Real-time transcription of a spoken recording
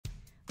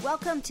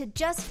Welcome to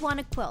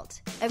JustWannaQuilt,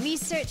 a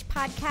research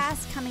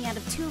podcast coming out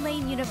of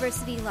Tulane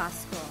University Law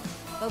School,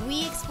 where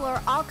we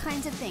explore all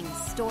kinds of things,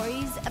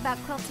 stories about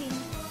quilting,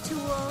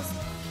 tools,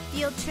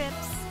 field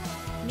trips,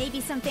 maybe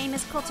some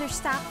famous quilters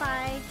stop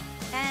by,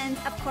 and,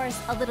 of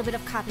course, a little bit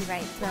of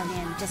copyright thrown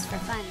in just for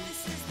fun.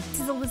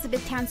 This is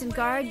Elizabeth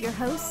Townsend-Gard, your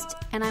host,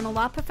 and I'm a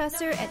law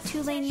professor at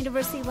Tulane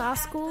University Law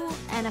School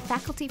and a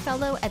faculty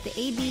fellow at the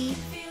A.B.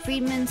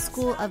 Friedman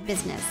School of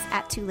Business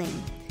at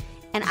Tulane.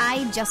 And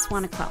I just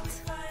want to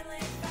quilt.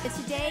 But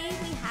today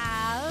we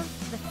have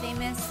the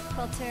famous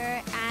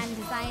quilter and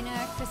designer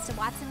Christa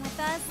Watson with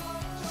us.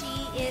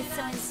 She is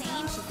so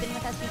insane. She's been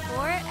with us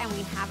before, and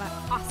we have an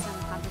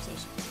awesome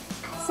conversation.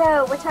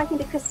 So we're talking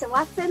to Christa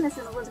Watson. This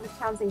is Elizabeth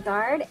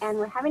Townsend-Gard, and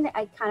we're having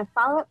a kind of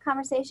follow-up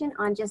conversation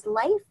on just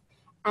life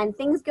and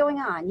things going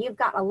on. You've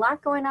got a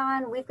lot going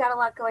on. We've got a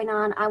lot going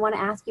on. I want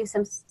to ask you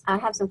I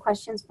have some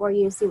questions for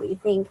you, see what you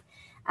think.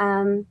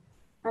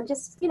 I'm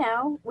just,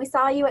 we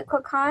saw you at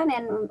QuiltCon,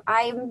 and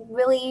I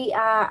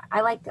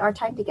liked our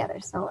time together,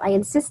 so I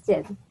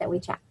insisted that we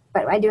chat.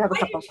 But I do have a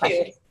couple of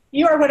questions.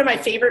 You are one of my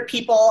favorite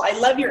people. I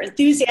love your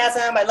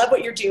enthusiasm. I love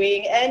what you're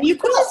doing, and you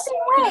quilt.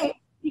 The same way.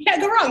 You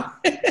can't go wrong.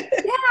 Yeah,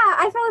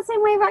 I feel the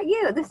same way about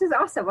you. This is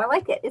awesome. I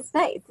like it. It's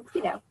nice. It's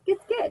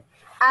good.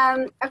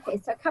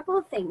 Okay, so a couple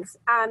of things.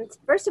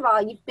 First of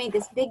all, you've made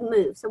this big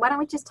move. So why don't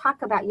we just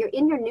talk about, you're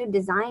in your new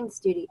design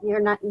studio,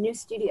 new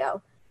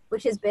studio,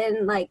 which has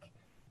been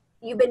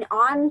you've been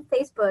on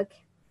Facebook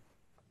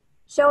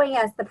showing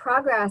us the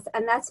progress,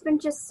 and that's been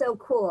just so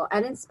cool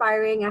and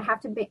inspiring. I have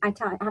to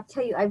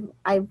tell you,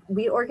 I've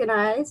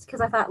reorganized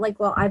because I thought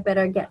I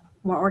better get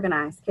more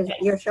organized because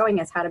you're showing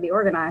us how to be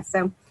organized.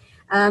 So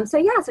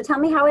tell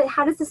me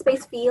how does the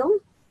space feel?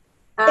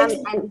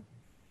 And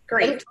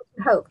great.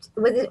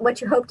 Was it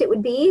what you hoped it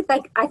would be?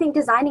 I think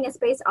designing a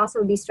space also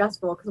would be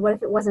stressful because what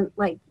if it wasn't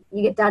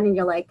you get done and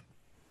you're like,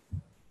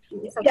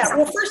 yeah,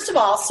 well, first of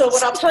all, so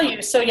what I'll tell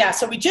you, so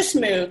we just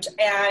moved,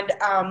 and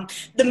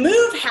the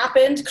move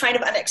happened kind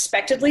of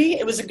unexpectedly.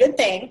 It was a good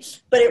thing,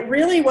 but it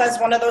really was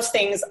one of those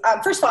things.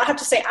 First of all, I have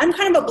to say, I'm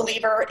kind of a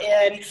believer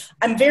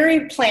I'm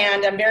very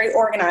planned, I'm very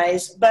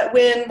organized, but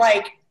when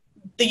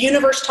the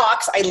universe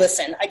talks, I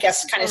listen, I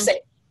guess, kind of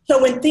say. So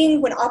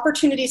when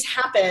opportunities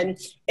happen,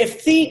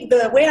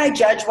 the way I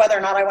judge whether or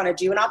not I want to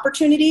do an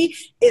opportunity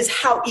is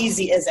how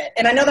easy is it?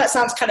 And I know that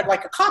sounds kind of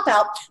like a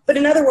cop-out, but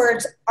in other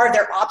words, are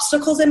there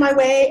obstacles in my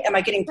way? Am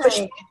I getting pushed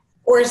back,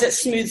 or is it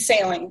smooth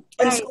sailing?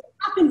 And so what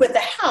happened with the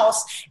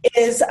house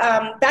is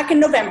back in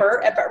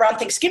November, around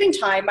Thanksgiving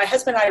time, my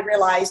husband and I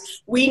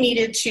realized we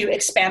needed to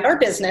expand our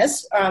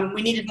business.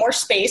 We needed more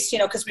space,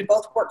 because we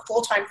both work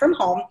full-time from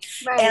home.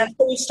 Right. And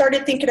so we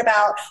started thinking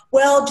about,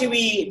 well, do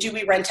we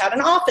rent out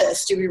an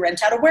office? Do we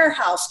rent out a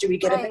warehouse? Do we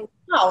get a big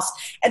house?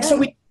 And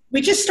so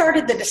we just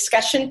started the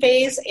discussion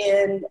phase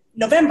in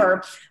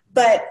November.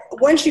 But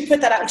once you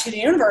put that out into the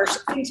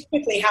universe, things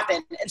quickly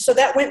happen. And so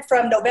that went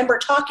from November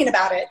talking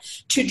about it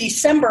to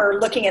December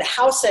looking at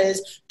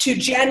houses to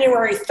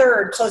January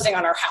 3rd closing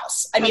on our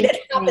house. I mean, it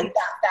happened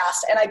that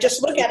fast. And I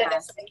just look at it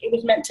as it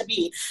was meant to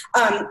be.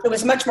 It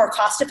was much more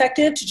cost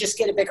effective to just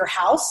get a bigger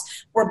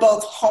house. We're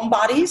both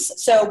homebodies.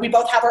 So we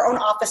both have our own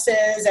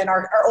offices, and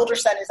our older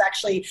son is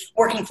actually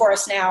working for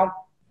us now.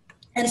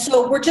 And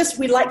so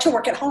we like to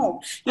work at home.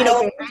 I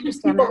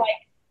understand people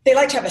they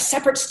like to have a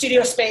separate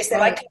studio space. They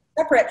like to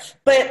have separate,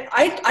 but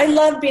I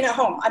love being at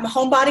home. I'm a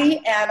homebody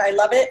and I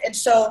love it. And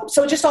so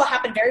it just all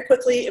happened very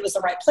quickly. It was the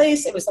right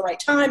place. It was the right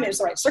time. It was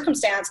the right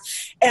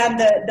circumstance. And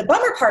the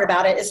bummer part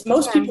about it is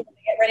most people, when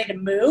they get ready to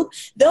move,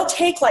 they'll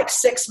take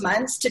 6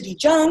 months to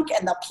de-junk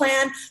and they'll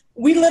plan.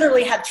 We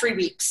literally had 3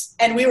 weeks,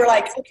 and we were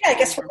like, okay, I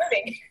guess we're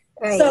moving.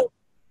 Right.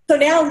 So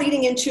now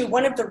leading into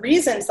one of the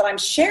reasons that I'm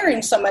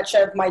sharing so much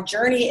of my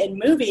journey in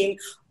moving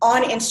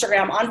on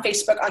Instagram, on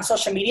Facebook, on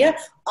social media,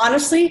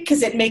 honestly,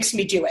 because it makes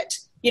me do it.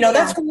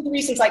 That's one of the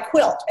reasons I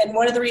quilt, and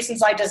one of the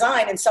reasons I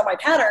design and sell my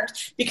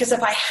patterns, because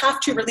if I have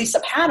to release a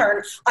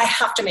pattern, I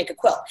have to make a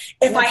quilt.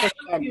 If I have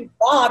to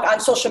blog on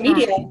social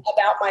media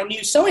about my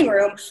new sewing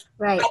room,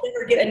 I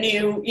better get a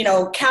new,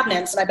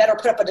 cabinets, and I better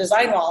put up a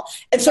design wall.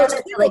 And so it's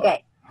really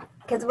great.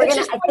 Because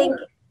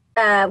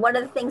one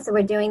of the things that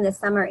we're doing this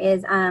summer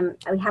is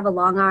we have a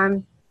long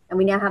arm, and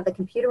we now have the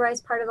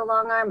computerized part of the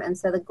long arm. And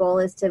so the goal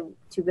is to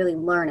really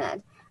learn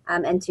it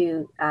and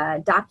to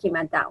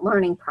document that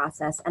learning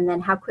process. And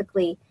then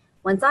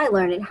once I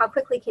learn it, how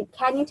quickly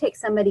can you take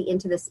somebody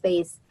into the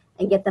space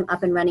and get them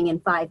up and running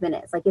in 5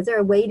 minutes? Is there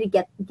a way to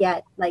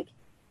get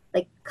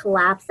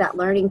collapse that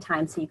learning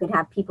time so you can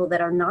have people that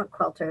are not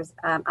quilters,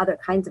 other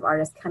kinds of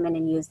artists come in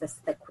and use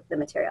the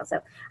material? So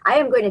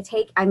I'm going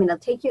to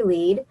take your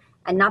lead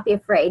and not be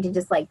afraid to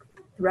just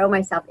throw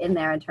myself in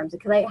there in terms of,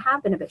 because I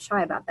have been a bit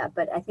shy about that,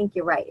 but I think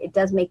you're right. It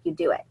does make you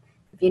do it.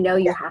 If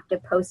you have to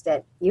post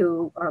it,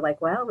 you are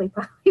well, we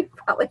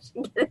probably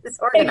should get this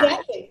organized.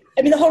 Exactly.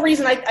 I mean, the whole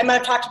reason I might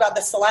have talked about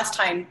this the last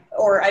time,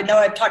 or I know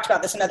I've talked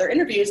about this in other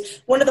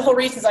interviews. One of the whole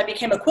reasons I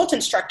became a quilt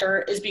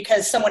instructor is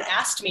because someone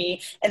asked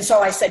me. And so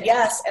I said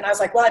yes. And I was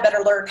like, well, I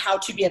better learn how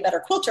to be a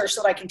better quilter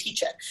so that I can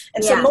teach it.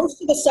 And so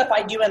most of the stuff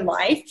I do in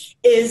life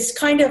is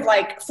kind of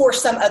like for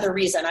some other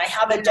reason. I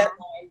have a deadline.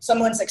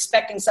 Someone's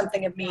expecting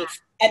something of me.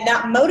 And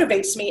that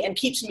motivates me and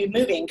keeps me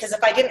moving. Because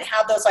if I didn't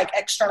have those like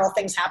external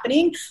things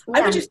happening,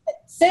 I would just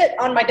sit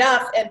on my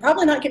duff and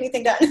probably not get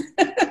anything done.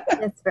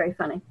 That's very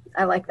funny.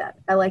 I like that.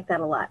 I like that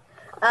a lot.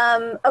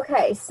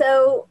 Okay,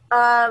 so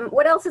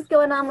what else is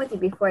going on with you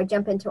before I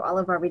jump into all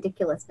of our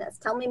ridiculousness?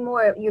 Tell me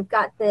more. You've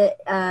got the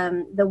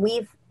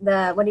weave,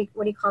 what do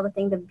you call the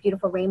thing? The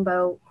beautiful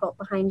rainbow quilt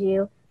behind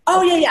you.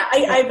 Oh, yeah.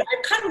 I've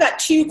kind of got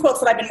two quilts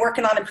that I've been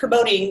working on and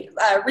promoting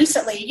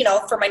recently,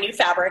 for my new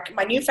fabric.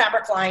 My new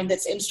fabric line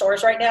that's in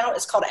stores right now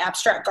is called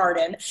Abstract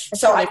Garden.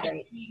 So I've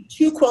been doing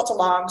two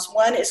quilt-alongs.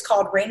 One is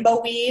called Rainbow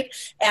Weave,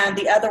 and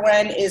the other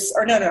one is,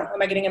 no,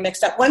 am I getting them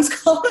mixed up? One's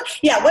called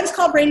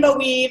Rainbow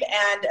Weave,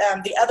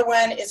 and the other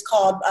one is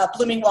called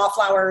Blooming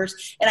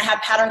Wallflowers, and I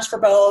have patterns for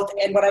both.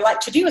 And what I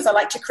like to do is I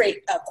like to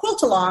create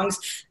quilt-alongs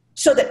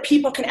so that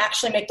people can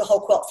actually make the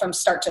whole quilt from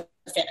start to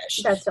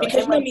finish. That's right.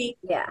 Because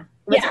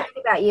What's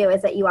great about you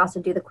is that you also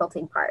do the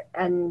quilting part,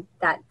 and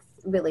that's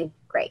really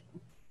great.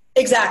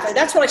 Exactly.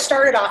 That's what I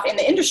started off in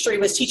the industry,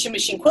 was teaching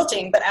machine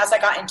quilting. But as I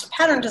got into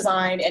pattern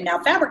design and now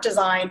fabric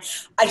design,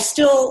 I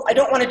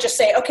don't want to just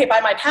say, okay, buy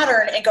my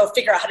pattern and go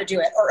figure out how to do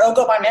it. Or,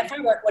 go buy my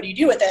fabric. What do you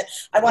do with it?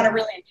 I want to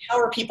really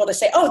empower people to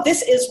say, oh,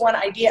 this is one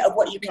idea of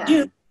what you can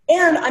do.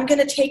 And I'm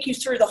going to take you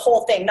through the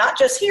whole thing, not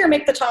just here,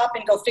 make the top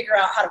and go figure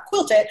out how to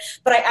quilt it,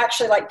 but I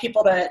actually like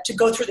people to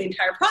go through the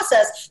entire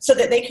process so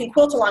that they can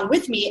quilt along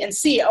with me and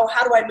see,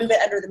 how do I move it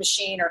under the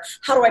machine, or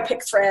how do I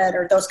pick thread,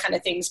 or those kind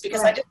of things,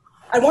 because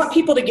I want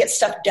people to get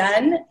stuff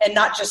done and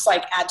not just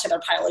like add to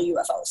their pile of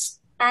UFOs.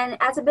 And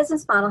as a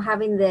business model,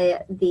 having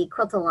the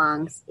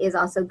quilt-alongs is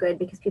also good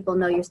because people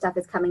know your stuff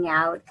is coming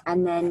out,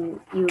 and then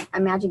you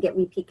imagine get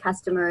repeat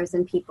customers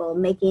and people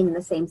making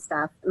the same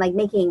stuff,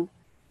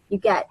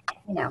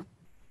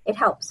 it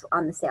helps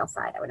on the sales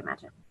side, I would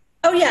imagine.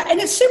 Oh, yeah. And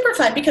it's super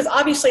fun because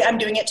obviously I'm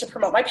doing it to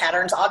promote my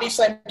patterns.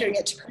 Obviously I'm doing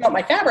it to promote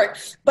my fabric,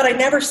 but I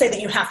never say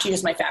that you have to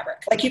use my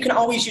fabric. Like, you can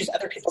always use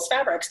other people's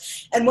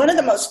fabrics. And one of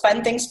the most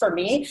fun things for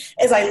me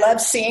is I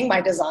love seeing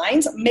my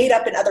designs made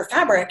up in other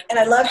fabric. And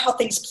I love how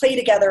things play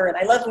together. And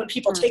I love when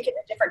people take it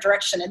in a different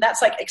direction. And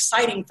that's like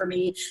exciting for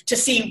me to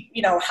see,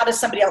 how does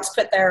somebody else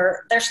put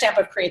their stamp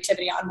of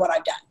creativity on what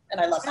I've done. And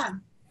I love that.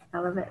 I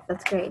love it.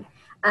 That's great.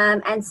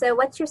 And so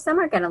what's your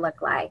summer going to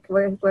look like?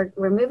 We're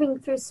moving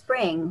through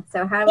spring.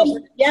 So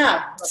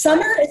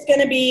summer is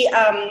going to be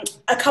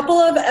a couple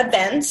of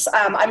events.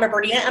 I'm a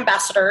Bernina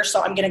ambassador,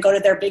 so I'm going to go to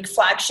their big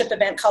flagship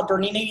event called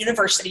Bernina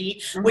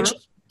University, which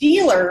is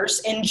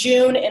dealers in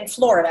June in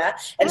Florida.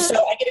 And so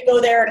I get to go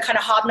there and kind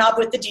of hobnob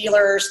with the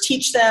dealers,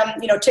 teach them,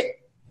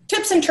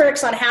 tips and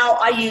tricks on how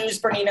I use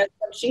Bernina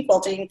machine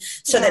quilting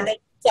so that they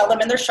sell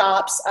them in their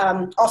shops,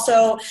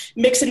 also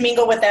mix and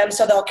mingle with them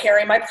so they'll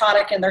carry my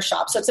product in their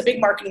shop. So it's a big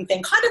marketing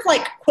thing, kind of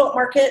like Quilt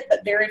Market,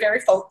 but very,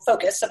 very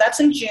focused. So that's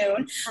in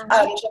June.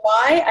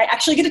 July, I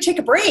actually get to take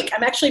a break.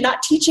 I'm actually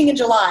not teaching in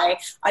July.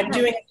 I'm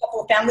doing a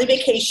couple of family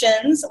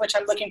vacations, which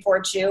I'm looking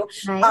forward to.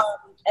 Nice.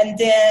 And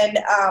then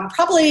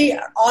probably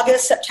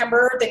August,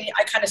 September, then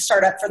I kind of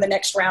start up for the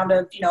next round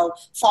of,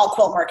 fall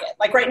quilt market.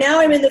 Like right now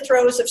I'm in the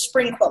throes of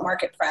spring quilt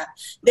market prep.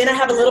 Then I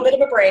have a little bit of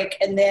a break.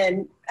 And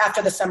then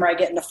after the summer, I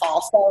get into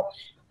fall. So,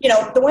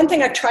 the one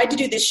thing I've tried to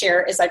do this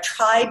year is I've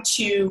tried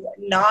to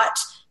not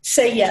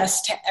say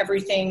yes to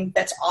everything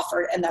that's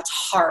offered. And that's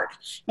hard.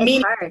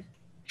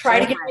 Try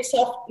to give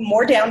myself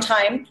more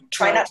downtime,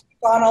 try not to be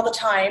gone all the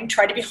time,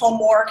 try to be home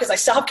more because I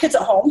still have kids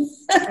at home.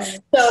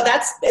 So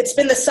it's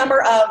been the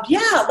summer of,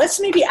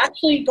 let's maybe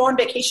actually go on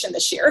vacation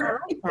this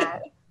year.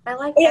 I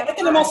like that. But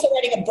then I'm also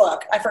writing a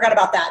book. I forgot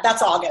about that.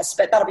 That's August,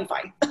 but that'll be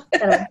fine.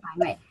 That'll be fine,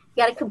 right.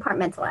 You got to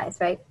compartmentalize,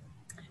 right?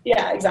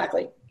 Yeah,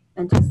 exactly.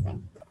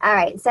 Interesting. All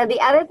right. So the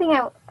other thing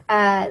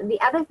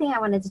I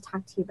wanted to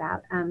talk to you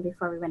about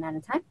before we run out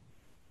of time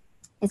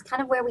is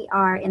kind of where we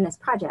are in this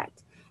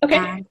project.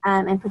 Okay.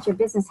 And put your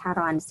business hat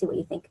on to see what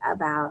you think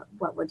about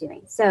what we're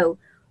doing. So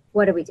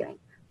what are we doing?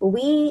 Well,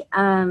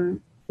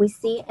 we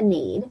see a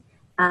need.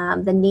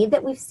 The need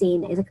that we've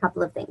seen is a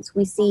couple of things.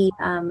 We see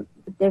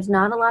there's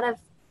not a lot of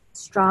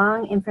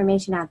strong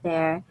information out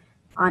there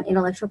on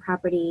intellectual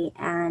property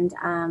and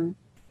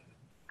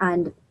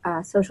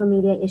social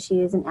media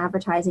issues and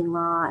advertising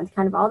law and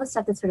kind of all the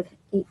stuff that's sort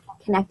of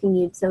connecting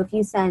you. So if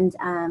you send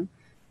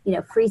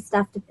free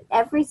stuff to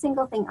every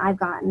single thing I've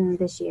gotten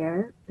this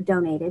year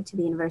donated to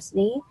the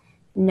university.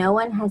 No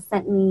one has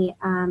sent me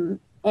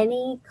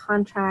any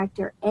contract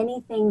or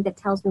anything that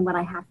tells me what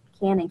I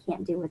can and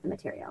can't do with the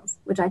materials,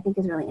 which I think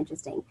is really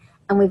interesting.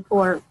 And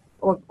or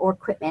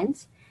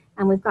equipment,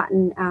 and we've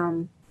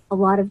gotten a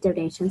lot of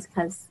donations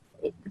because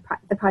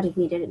the project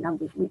needed it,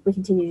 and we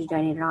continue to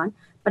donate it on.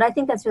 But I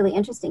think that's really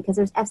interesting because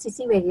there's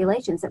FCC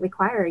regulations that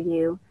require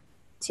you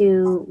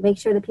to make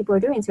sure that people are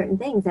doing certain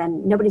things,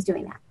 and nobody's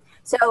doing that.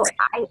 So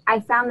I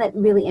found that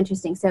really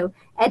interesting. So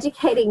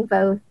educating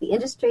both the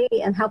industry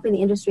and helping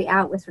the industry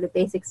out with sort of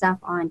basic stuff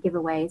on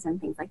giveaways and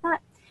things like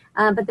that.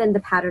 But then the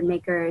pattern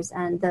makers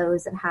and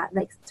those that have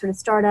like sort of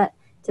startup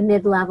to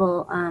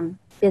mid-level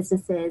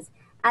businesses.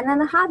 And then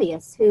the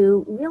hobbyists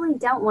who really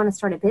don't want to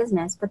start a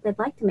business, but they'd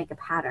like to make a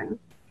pattern.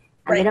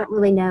 And they don't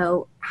really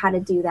know how to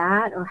do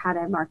that or how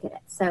to market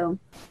it. So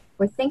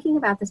we're thinking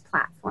about this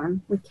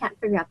platform. We can't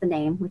figure out the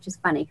name, which is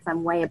funny because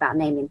I'm way about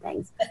naming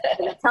things.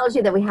 And it tells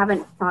you that we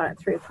haven't thought it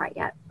through quite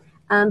yet.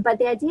 But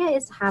the idea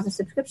is to have a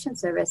subscription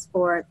service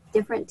for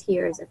different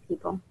tiers of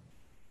people.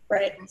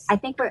 Right. I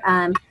think we're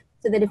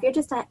so that if you're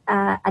just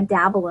a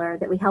dabbler,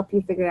 that we help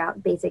you figure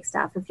out basic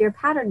stuff. If you're a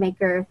pattern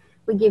maker,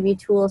 we give you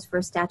tools for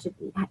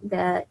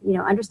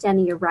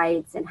understanding your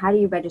rights and how do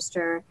you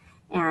register,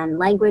 and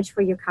language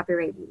for your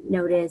copyright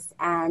notice,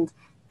 and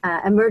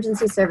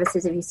emergency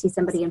services if you see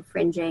somebody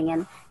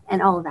infringing,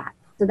 and all of that.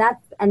 So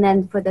that's, and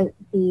then for the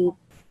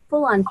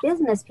full-on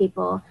business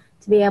people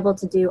to be able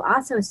to do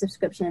also a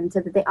subscription so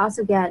that they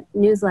also get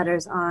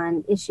newsletters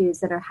on issues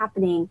that are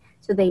happening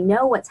so they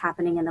know what's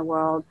happening in the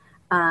world,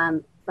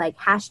 like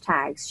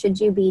hashtags. Should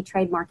you be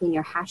trademarking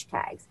your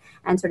hashtags?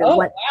 And sort of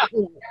Wow.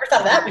 Never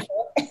thought of that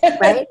before.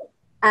 Right?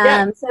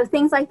 So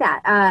things like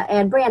that,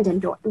 and brand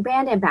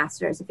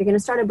ambassadors. If you're going to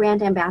start a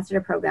brand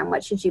ambassador program,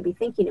 what should you be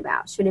thinking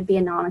about? Should it be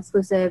a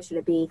non-exclusive? Should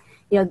it be,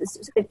 the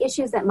sort of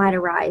issues that might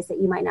arise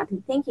that you might not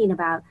be thinking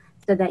about,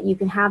 so that you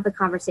can have the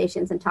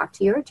conversations and talk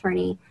to your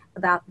attorney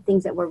about the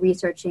things that we're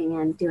researching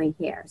and doing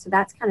here. So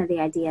that's kind of the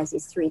idea, is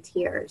these 3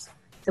 tiers.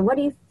 So what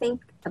do you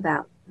think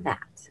about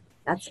that?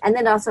 And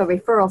then also a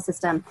referral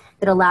system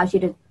that allows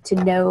you to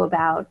know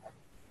about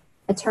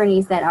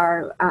attorneys that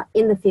are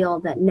in the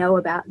field that know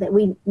about, that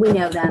we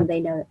know them, they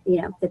know,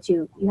 that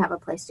you have a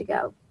place to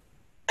go.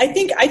 I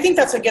think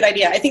that's a good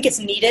idea. I think it's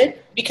needed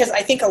because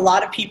I think a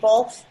lot of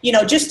people,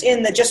 just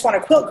in the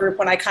JustWannaQuilt group,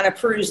 when I kind of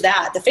peruse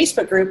that, the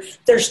Facebook group,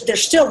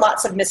 there's still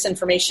lots of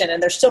misinformation,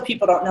 and there's still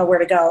people don't know where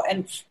to go.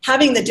 And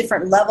having the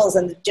different levels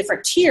and the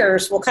different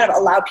tiers will kind of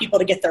allow people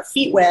to get their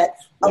feet wet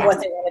on what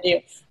they want to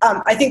do.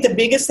 I think the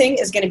biggest thing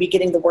is going to be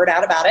getting the word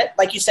out about it.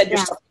 Like you said, you're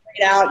still figuring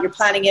it out, you're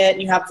planning it,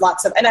 and you have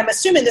lots of, and I'm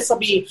assuming this will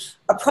be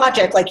a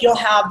project, like you'll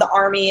have the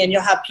Army and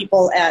you'll have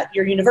people at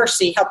your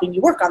university helping you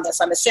work on this,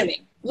 I'm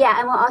assuming. Yeah,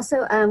 and we'll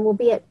also we'll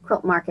be at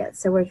Quilt Market,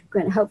 so we're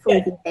going to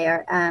hopefully be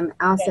there and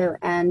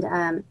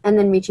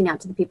then reaching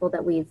out to the people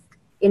that we've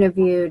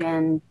interviewed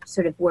and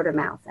sort of word of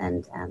mouth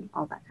and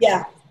all that.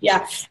 Yeah,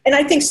 and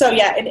I think so.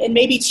 Yeah, and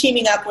maybe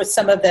teaming up with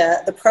some of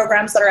the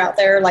programs that are out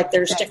there. Like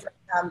there's different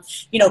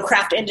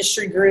craft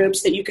industry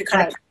groups that you could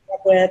kind of come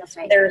up with.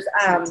 Right. There's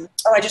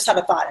I just had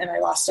a thought and I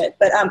lost it.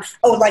 But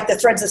like the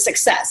Threads of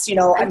Success.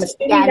 I'm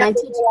assuming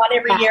that's what you want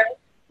every year.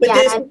 But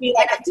this would be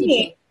like a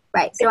team.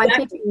 Right. So I'm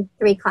teaching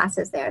 3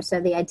 classes there. So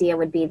the idea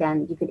would be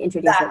then you could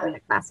introduce other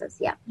classes.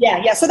 Yeah.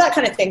 So that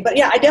kind of thing. But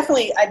yeah, I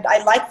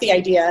like the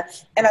idea.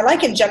 And I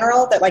like in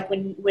general that like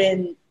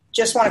when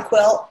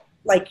JustWannaQuilt,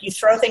 like you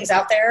throw things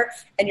out there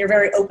and you're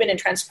very open and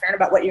transparent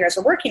about what you guys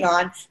are working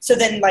on. So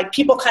then like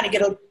people kind of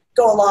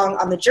go along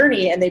on the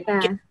journey and they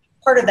get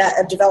part of that,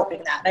 of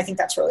developing that. And I think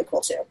that's really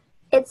cool too.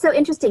 It's so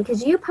interesting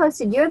because you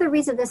posted, you're the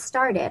reason this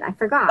started. I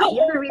forgot.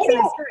 You're the reason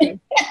this started.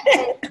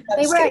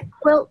 They were at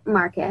Quilt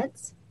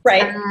Markets.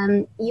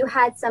 Right. You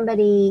had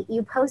somebody,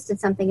 you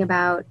posted something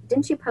about,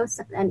 didn't you post,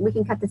 and we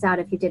can cut this out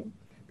if you did,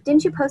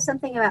 didn't you post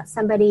something about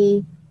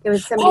somebody, there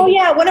was somebody. Oh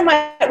yeah, one of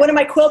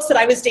my quilts that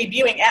I was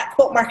debuting at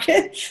Quilt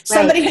Market,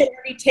 somebody had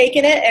already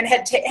taken it and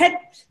had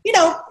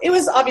it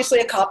was obviously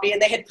a copy and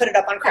they had put it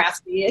up on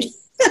Craftsy.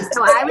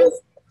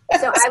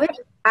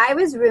 I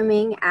was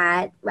rooming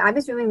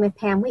with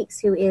Pam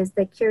Weeks, who is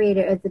the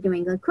curator of the New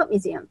England Quilt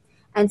Museum.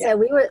 And so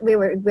we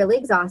were really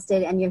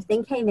exhausted and your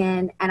thing came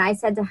in and I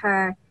said to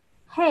her,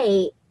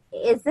 hey,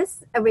 is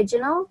this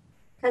original?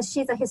 Because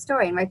she's a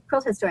historian, right?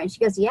 Quilt historian. She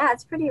goes, yeah,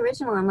 it's pretty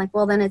original. I'm like,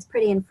 well, then it's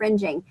pretty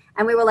infringing.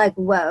 And we were like,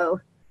 whoa,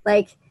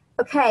 like,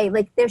 okay,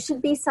 like there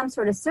should be some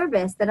sort of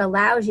service that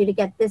allows you to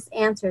get this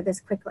answer this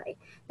quickly,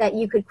 that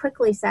you could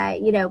quickly say,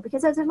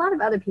 because there's a lot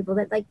of other people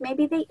that like,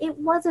 maybe it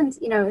wasn't,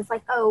 it's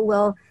like, oh,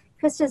 well,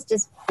 Christa's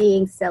just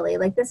being silly.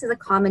 Like this is a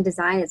common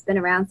design. It's been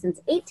around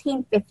since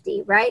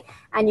 1850, right?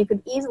 And you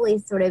could easily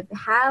sort of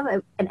have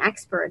an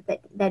expert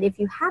that if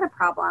you had a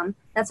problem,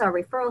 that's our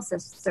referral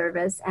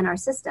service and our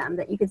system,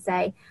 that you could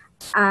say,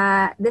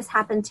 this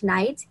happened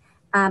tonight.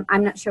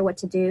 I'm not sure what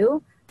to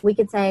do. We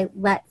could say,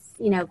 let's,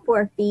 for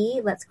a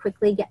fee, let's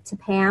quickly get to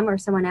Pam or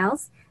someone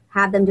else,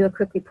 have them do a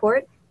quick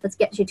report. Let's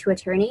get you to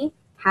attorney.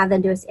 Have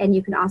them do it, and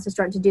you can also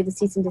start to do the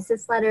cease and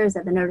desist letters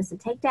and the notice of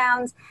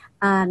takedowns.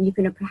 How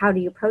do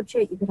you approach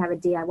it? You could have a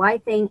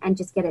DIY thing and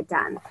just get it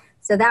done.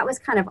 So that was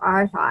kind of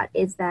our thought,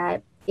 is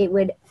that it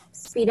would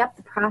speed up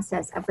the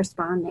process of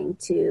responding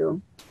to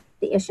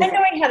the issue. And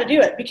knowing how to do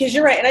it, because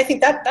you're right. And I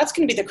think that's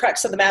going to be the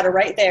crux of the matter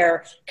right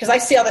there, because I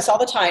see all this all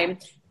the time.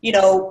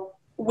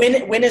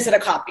 When is it a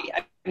copy?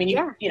 I mean,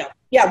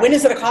 when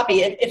is it a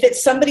copy? If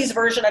it's somebody's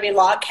version of a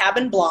log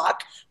cabin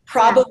block,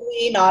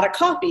 probably not a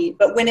copy.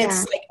 But when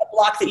it's like a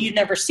block that you've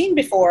never seen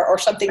before or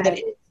something that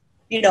is,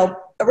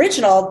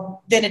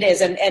 original than it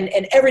is, and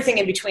everything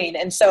in between.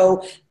 And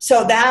so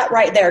that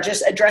right there,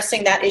 just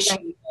addressing that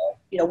issue,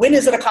 when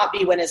is it a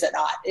copy, when is it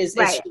not, is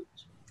right.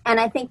 And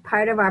I think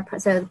part of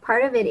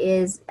it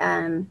is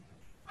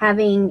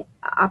having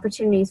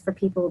opportunities for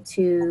people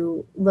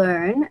to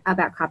learn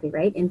about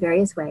copyright in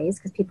various ways,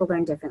 because people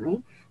learn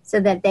differently, so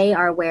that they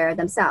are aware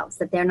themselves,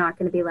 that they're not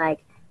going to be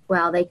like,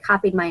 well, they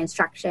copied my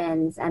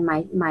instructions and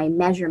my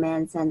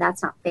measurements, and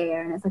that's not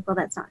fair. And it's like, well,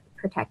 that's not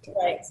protected.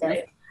 Right. So,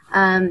 right.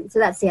 So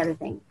that's the other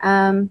thing.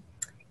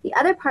 The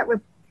other part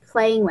we're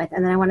playing with,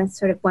 and then I want to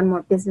sort of one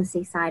more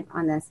businessy side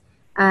on this,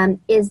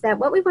 is that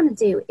what we want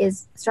to do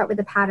is start with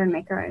the pattern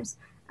makers,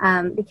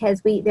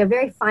 because they're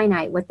very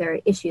finite what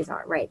their issues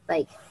are, right?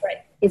 Like,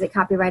 is it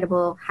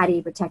copyrightable? How do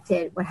you protect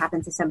it? What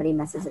happens if somebody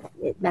messes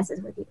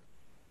with you?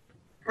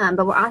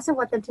 But we also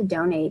want them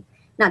to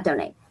not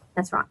donate.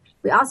 That's wrong.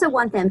 We also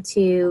want them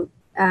to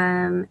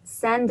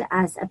send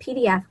us a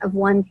PDF of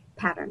one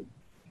pattern.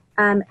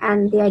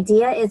 And the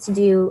idea is to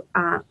do,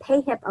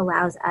 PayHip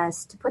allows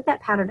us to put that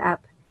pattern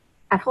up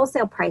at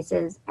wholesale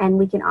prices, and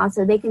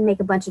they can make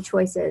a bunch of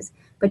choices,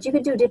 but you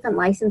could do different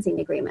licensing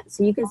agreements.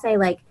 So you can say,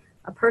 like,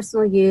 a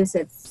personal use,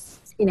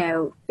 it's,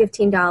 $15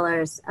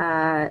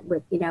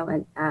 with,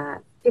 $15,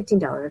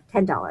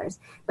 $10.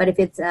 But if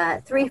it's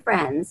 3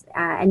 friends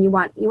and you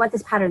want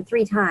this pattern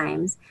 3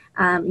 times,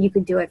 you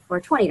could do it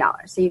for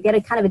 $20. So you get a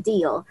kind of a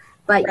deal,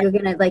 but you're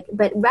gonna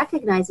but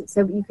recognize it,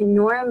 so you can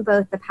norm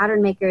both the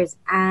pattern makers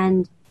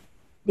and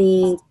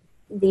the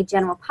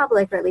general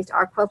public, or at least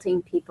our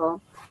quilting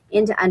people,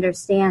 into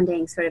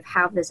understanding sort of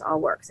how this all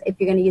works. If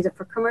you're going to use it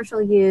for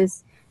commercial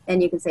use, then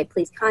you can say,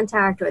 please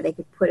contact, or they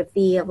could put a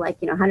fee of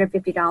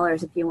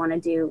 $150 if you want to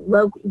do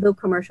low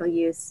commercial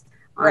use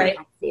on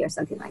Etsy or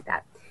something like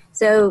that.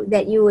 So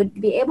that you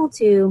would be able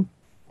to,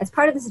 as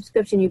part of the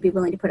subscription, you'd be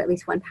willing to put at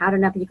least one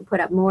pattern up, and you could put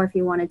up more if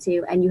you wanted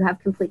to, and you have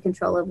complete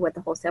control of what the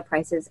wholesale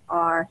prices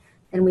are,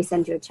 and we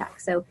send you a check.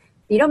 So if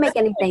you don't make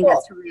anything,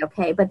 that's totally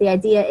okay. But the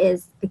idea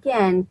is,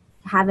 again,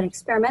 to have an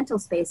experimental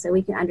space so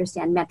we can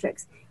understand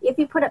metrics. If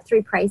you put up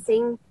 3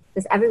 pricing,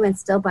 does everyone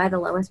still buy the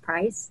lowest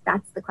price?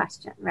 That's the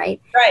question,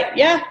 right? Right.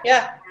 Yeah.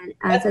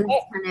 And so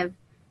that's kind of,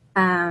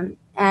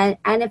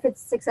 and if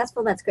it's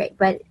successful, that's great.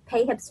 But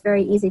PayHip's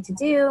very easy to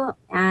do,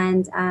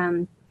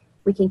 and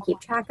we can keep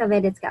track of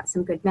it. It's got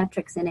some good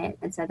metrics in it,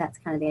 and so that's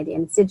kind of the idea.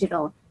 And it's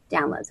digital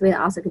downloads. We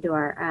also could do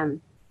our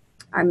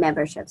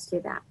memberships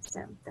through that.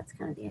 So that's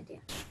kind of the idea.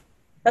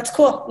 That's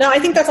cool. No, I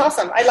think that's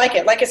awesome. I like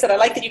it. Like I said, I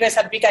like that you guys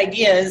have big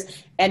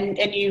ideas and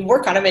you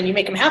work on them and you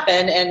make them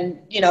happen, and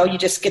you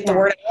just get the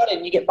word out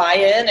and you get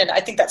buy-in, and I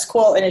think that's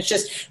cool. And it's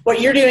just,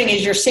 what you're doing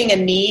is you're seeing a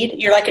need.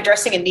 You're like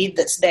addressing a need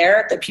that's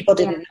there that people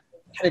didn't know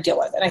how to deal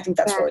with, and I think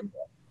that's really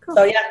cool. Cool.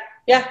 So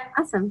yeah.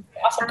 Awesome.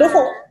 Go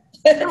for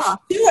it.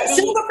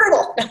 Seal of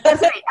approval.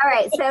 That's right. All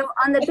right. So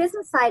on the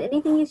business side,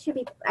 anything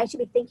I should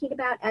be thinking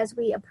about as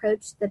we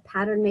approach the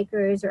pattern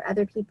makers or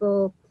other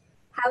people?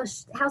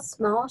 How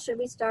small should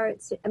we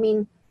start? I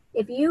mean,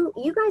 if you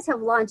guys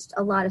have launched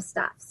a lot of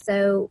stuff,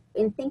 so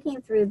in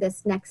thinking through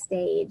this next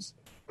stage,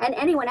 and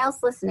anyone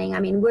else listening,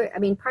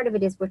 part of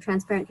it is we're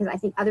transparent because I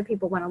think other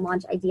people want to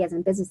launch ideas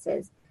and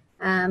businesses.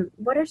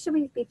 What should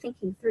we be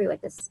thinking through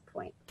at this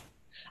point?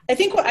 I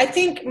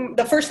think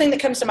the first thing that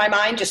comes to my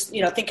mind, just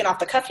thinking off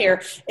the cuff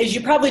here, is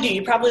you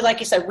probably, like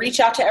you said, reach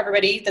out to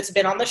everybody that's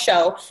been on the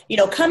show.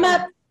 Come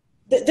up.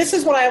 This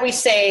is what I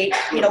always say,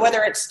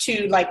 whether it's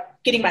to like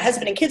getting my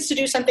husband and kids to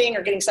do something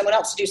or getting someone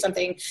else to do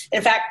something.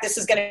 In fact, this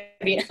is going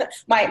to be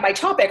my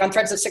topic on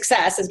Threads of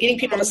Success, is getting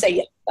people to say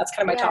yes. That's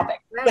kind of my topic.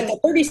 Right. But the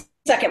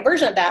 30-second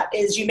version of that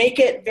is you make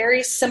it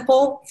very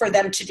simple for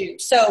them to do.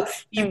 So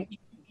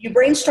you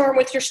brainstorm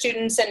with your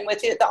students and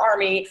with the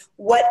Army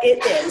what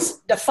it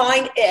is.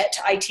 Define it,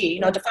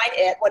 define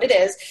it, what it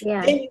is.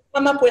 Yeah. Then you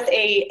come up with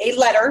a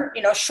letter,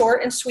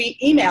 short and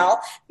sweet email,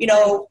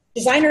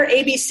 designer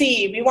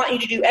ABC, we want you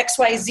to do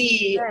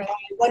XYZ,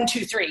 1,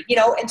 2, 3,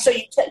 and so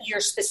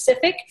you're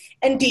specific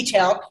and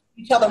detailed.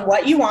 You tell them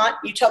what you want,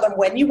 you tell them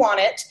when you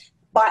want it,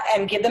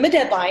 and give them a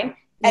deadline.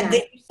 And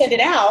then you send it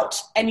out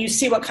and you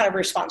see what kind of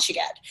response you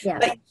get. Yeah.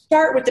 But you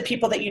start with the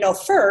people that you know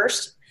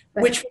first,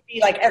 which would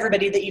be like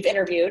everybody that you've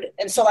interviewed.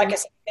 And so, like I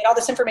said, you get all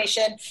this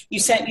information, you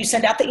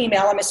send out the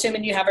email. I'm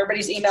assuming you have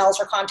everybody's emails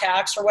or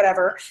contacts or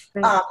whatever.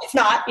 If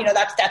not,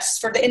 that's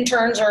for the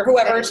interns or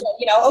whoever. So,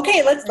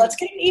 okay, let's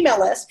get an email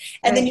list.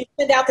 And then you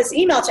send out this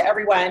email to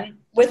everyone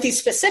with these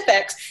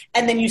specifics,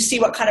 and then you see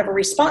what kind of a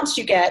response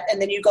you get,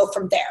 and then you go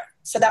from there.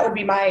 So that would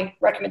be my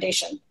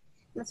recommendation.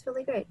 That's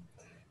really great.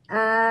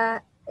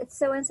 It's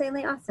so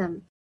insanely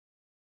awesome.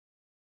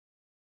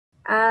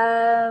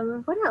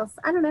 What else?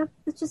 I don't know.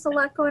 There's just a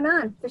lot going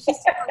on.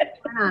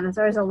 There's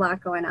always a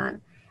lot going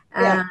on.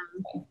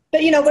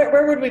 But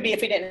where would we be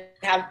if we didn't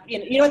have,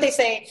 what they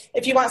say,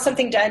 if you want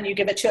something done, you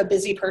give it to a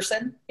busy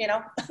person,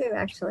 True,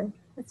 actually.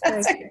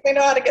 They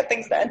know how to get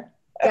things done.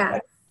 Yeah.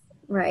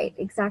 Right.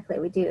 Exactly.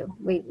 We do.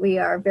 We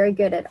are very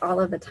good at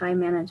all of the time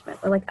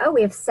management. We're like,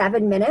 we have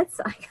 7 minutes.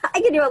 I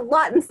can do a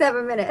lot in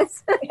 7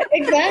 minutes.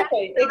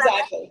 Exactly.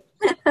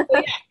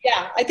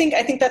 Yeah. I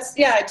think that's,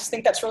 I just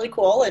think that's really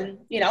cool. And,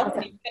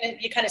 okay.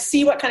 you kind of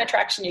see what kind of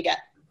traction you get.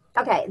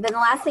 Okay. Then the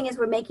last thing is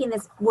we're making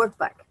this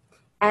workbook.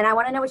 And I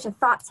want to know what your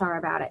thoughts are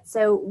about it.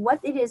 So what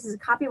it is a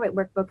copyright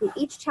workbook. And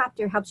each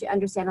chapter helps you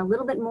understand a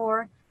little bit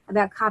more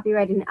about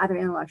copyright and other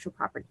intellectual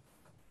property.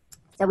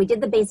 So we did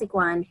the basic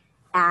one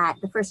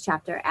at the first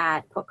chapter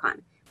at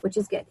QuiltCon, which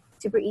is good.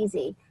 Super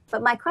easy.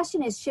 But my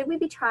question is, should we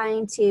be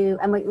trying to,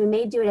 and we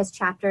may do it as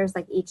chapters,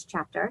 like each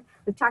chapter.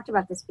 We've talked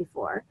about this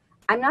before.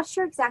 I'm not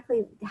sure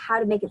exactly how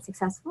to make it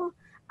successful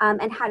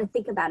and how to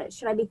think about it.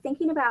 Should I be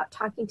thinking about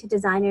talking to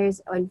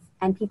designers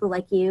and people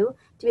like you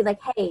to be like,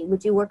 hey,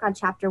 would you work on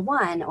chapter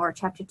 1 or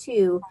chapter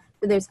 2?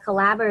 So there's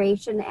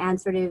collaboration and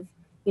sort of,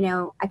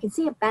 I can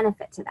see a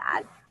benefit to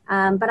that.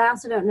 But I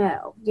also don't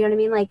know. Do you know what I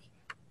mean? Like,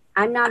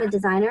 I'm not a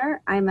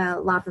designer. I'm a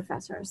law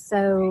professor.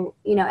 So,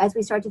 as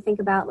we start to think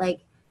about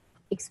like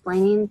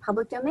explaining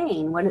public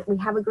domain, we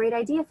have a great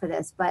idea for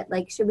this, but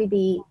like, should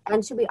we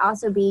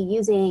also be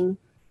using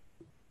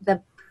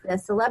the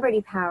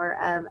celebrity power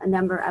of a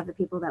number of the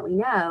people that we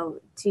know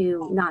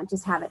to not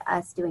just have it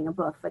us doing a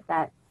book, but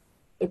that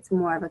it's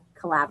more of a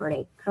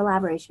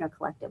collaboration or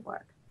collective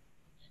work?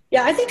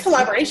 Yeah, I think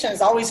collaboration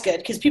is always good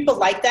because people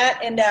like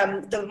that. And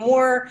the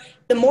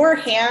more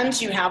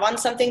hands you have on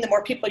something, the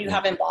more people you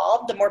have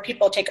involved, the more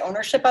people take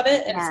ownership of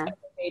it. And it's like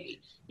a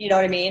baby, you know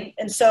what I mean?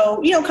 And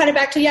so, kind of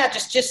back to,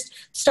 just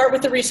start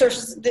with the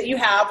resources that you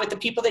have with the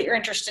people that you're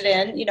interested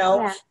in,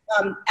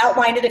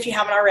 outline it if you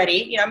haven't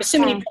already. I'm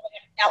assuming you probably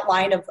have an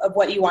outline of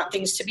what you want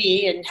things to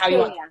be and how you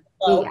want them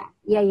to flow.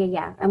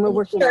 Yeah. And we're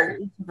working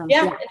on each of them.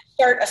 Yeah. And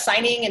start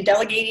assigning and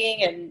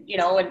delegating and,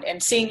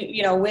 and seeing,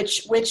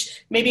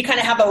 which maybe kind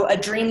of have a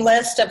dream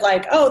list of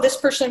like, oh, this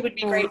person would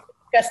be great to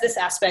discuss this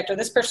aspect, or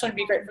this person would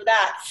be great for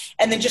that.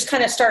 And then just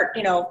kind of start,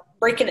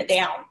 breaking it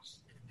down.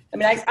 I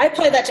mean, I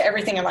apply that to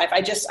everything in life.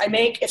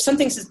 If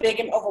something's as big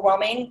and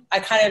overwhelming, I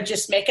kind of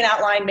just make an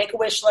outline, make a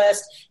wish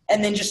list,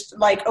 and then just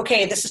like,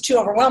 okay, this is too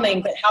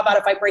overwhelming, but how about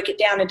if I break it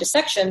down into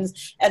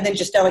sections and then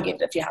just delegate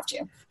it if you have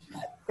to.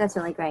 That's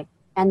really great.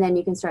 And then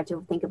you can start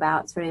to think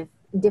about sort of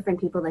different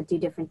people that do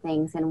different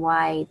things and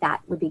why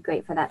that would be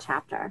great for that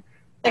chapter.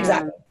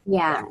 Exactly.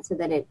 So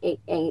that it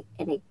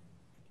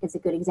is a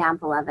good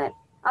example of it.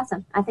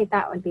 Awesome. I think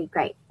that would be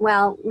great.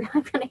 Well,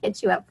 I'm going to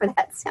hit you up for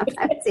that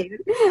sometime soon.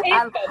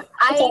 I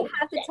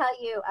have to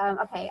tell you,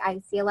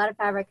 I see a lot of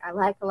fabric. I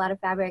like a lot of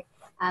fabric.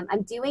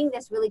 I'm doing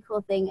this really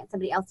cool thing.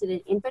 Somebody else did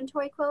an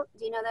inventory quote.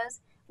 Do you know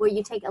those? Where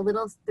you take a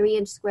little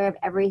 3-inch square of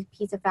every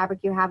piece of fabric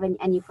you have, and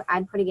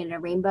I'm putting it in a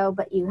rainbow,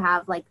 but you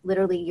have like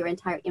literally your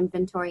entire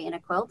inventory in a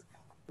quilt.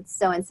 It's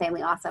so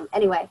insanely awesome.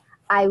 Anyway,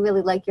 I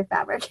really like your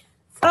fabric.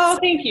 Oh,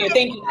 thank you.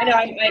 I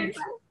know.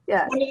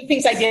 One of the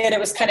things I did, it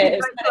was kind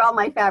of all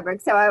my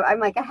fabric. So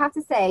I'm like, I have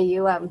to say,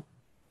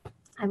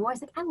 I'm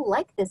always like, I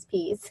like this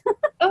piece.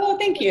 Oh,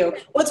 thank you.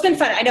 Well, it's been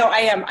fun. I know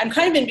I'm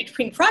kind of in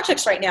between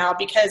projects right now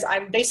because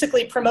I'm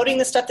basically promoting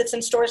the stuff that's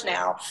in stores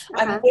now.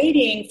 I'm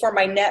waiting for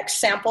my next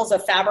samples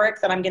of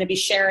fabric that I'm going to be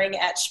sharing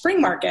at Spring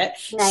Market.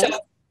 Nice.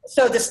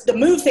 So the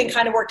move thing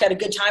kind of worked at a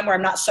good time where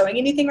I'm not sewing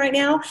anything right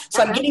now.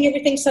 So I'm getting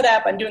everything set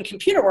up. I'm doing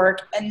computer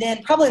work. And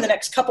then probably in the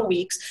next couple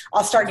weeks,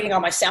 I'll start getting all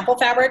my sample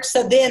fabrics.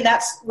 So then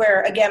that's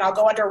where, again, I'll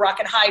go under a rock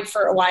and hide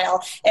for a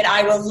while. And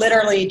I will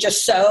literally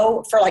just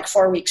sew for like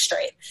 4 weeks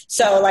straight.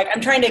 So like I'm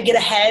trying to get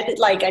ahead.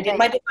 Like I did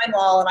my design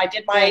wall and I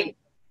did my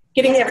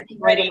getting everything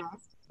ready.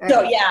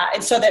 So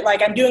and so that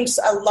like I'm doing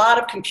a lot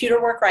of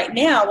computer work right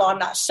now while I'm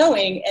not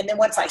sewing. And then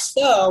once I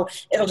sew,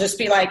 it'll just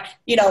be like,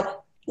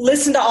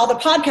 listen to all the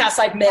podcasts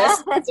I've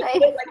missed. That's right.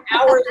 Like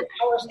hours and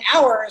hours and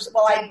hours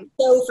while I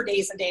sew for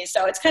days and days.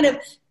 So it's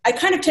I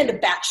kind of tend to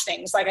batch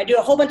things. Like I do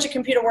a whole bunch of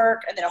computer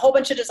work and then a whole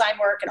bunch of design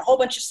work and a whole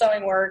bunch of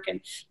sewing work. And,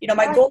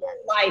 my goal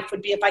in life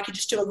would be if I could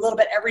just do a little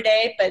bit every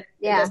day, but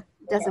it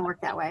doesn't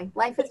work that way.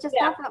 Life is just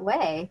not that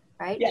way,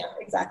 right? Yeah,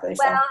 exactly.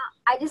 Well,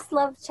 I just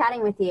love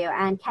chatting with you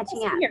and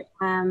catching up.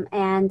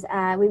 And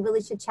we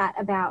really should chat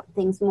about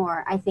things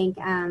more. I think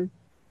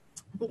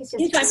it's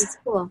just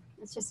cool.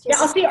 It's just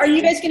I'll see. Are you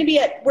guys going to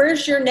be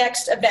where's your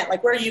next event?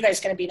 Like, where are you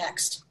guys going to be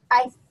next?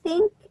 I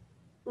think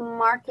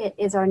Market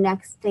is our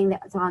next thing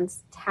that's on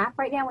tap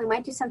right now. We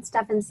might do some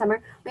stuff in the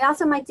summer. We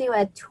also might do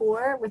a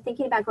tour. We're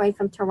thinking about going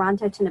from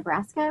Toronto to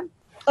Nebraska.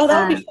 Oh,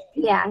 that would be fun.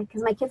 Yeah,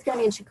 because my kid's going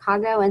to be in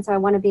Chicago, and so I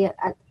want to be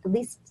at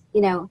least,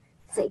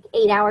 it's like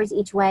 8 hours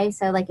each way.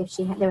 So, like, if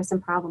there was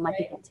some problem, I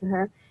could get to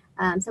her.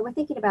 So we're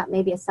thinking about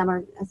maybe a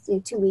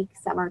 2-week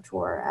summer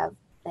tour of,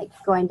 like,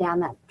 going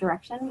down that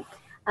direction.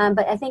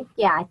 But I think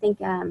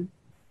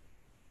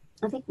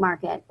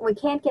Market. I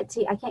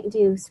can't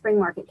do Spring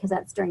Market because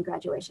that's during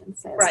graduation.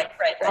 So right.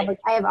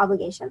 I have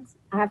obligations.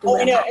 I have to.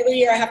 I know. Every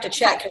year I have to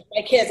check because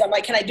my kids. I'm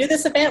like, can I do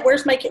this event?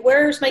 Where's my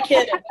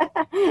kid?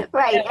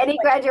 Right. Any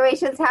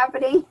graduations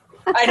happening?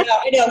 I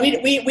know.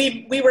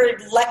 We were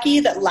lucky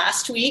that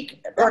last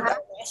week or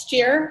last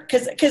year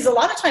because a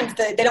lot of times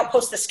they don't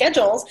post the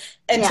schedules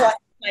until I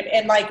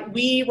And like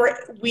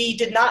we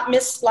did not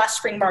miss last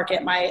spring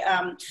market. My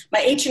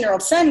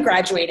 18-year-old son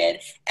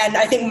graduated, and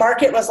I think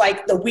market was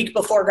like the week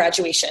before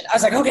graduation. I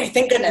was like, okay,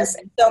 thank goodness.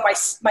 And so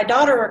my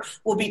daughter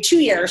will be 2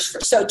 years.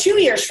 So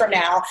 2 years from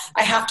now,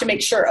 I have to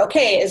make sure,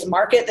 okay, is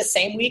market the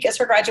same week as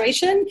her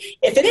graduation?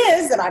 If it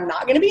is, then I'm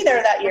not going to be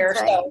there that year.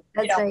 That's right. So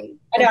That's right.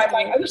 I know.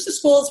 I wish the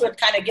schools would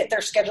kind of get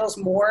their schedules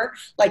more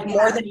than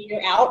a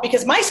year out,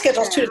 because my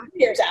schedule's 2 to 3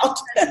 years out.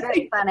 That's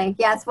very funny.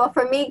 Yes. Well,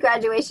 for me,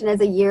 graduation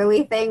is a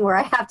yearly thing where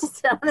I have to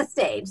sit on the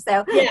stage.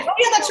 So yeah,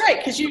 that's right.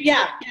 Because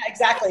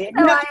exactly.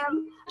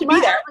 So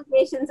my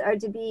obligations are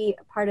to be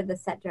part of the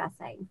set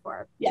dressing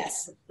for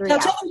Tell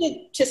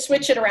them to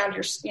switch it around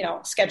your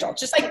schedule.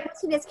 Just like the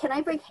question is, can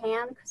I break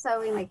hand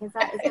sewing? Like, is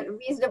that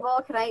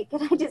reasonable? Can I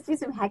just do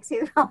some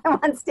hexes while I'm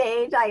on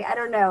stage? I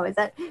don't know. Is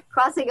that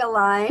crossing a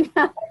line?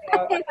 I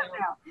don't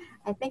know.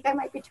 I think I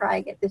might be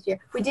trying it this year.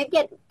 We did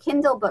get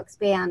Kindle books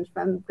banned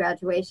from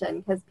graduation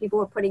because people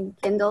were putting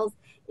Kindles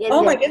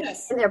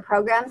in their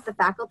programs, the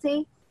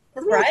faculty.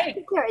 Because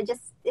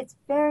it's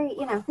very,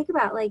 think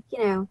about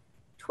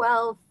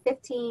 12,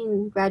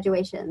 15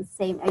 graduations,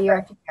 same a year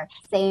after year,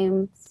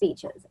 same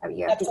speeches a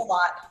year. That's a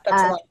lot. That's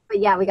a lot. But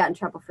yeah, we got in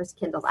trouble for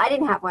Kindles. I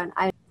didn't have one.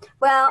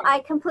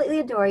 I completely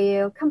adore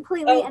you,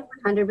 completely and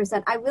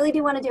 100%. I really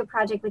do want to do a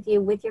project with you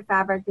with your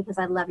fabric because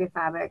I love your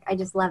fabric. I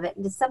just love it.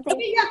 Just something.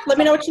 Okay, yeah. Let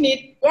me know what you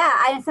need.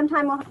 Yeah,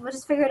 sometime we'll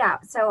just figure it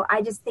out. So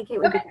I just think it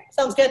would be great.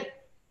 Sounds good.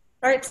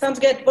 All right, sounds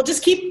good. Well,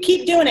 just keep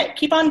doing it.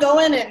 Keep on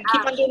going and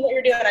keep on doing what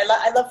you're doing.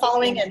 I love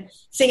following and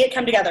seeing it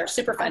come together.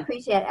 Super fun.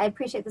 I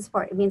appreciate the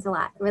support. It means a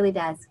lot. It really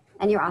does.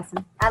 And you're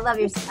awesome. I love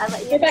you.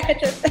 Get back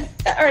at you.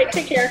 All right,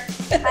 take care.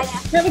 Bye now.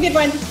 Have a good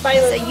one. Bye.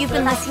 So you've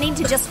been listening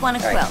to Just Wanna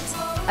Quilt,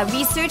 a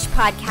research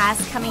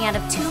podcast coming out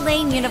of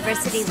Tulane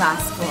University Law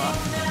School.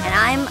 And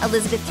I'm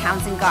Elizabeth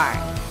Townsend Gard.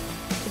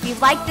 If you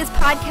like this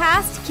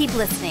podcast, keep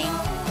listening.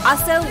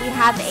 Also, we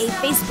have a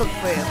Facebook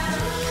group.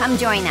 Come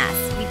join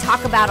us. We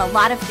talk about a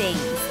lot of things.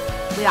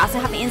 We also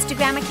have an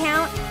Instagram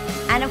account.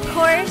 And of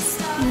course,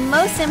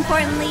 most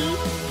importantly,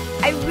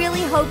 I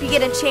really hope you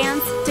get a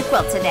chance to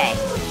quilt today.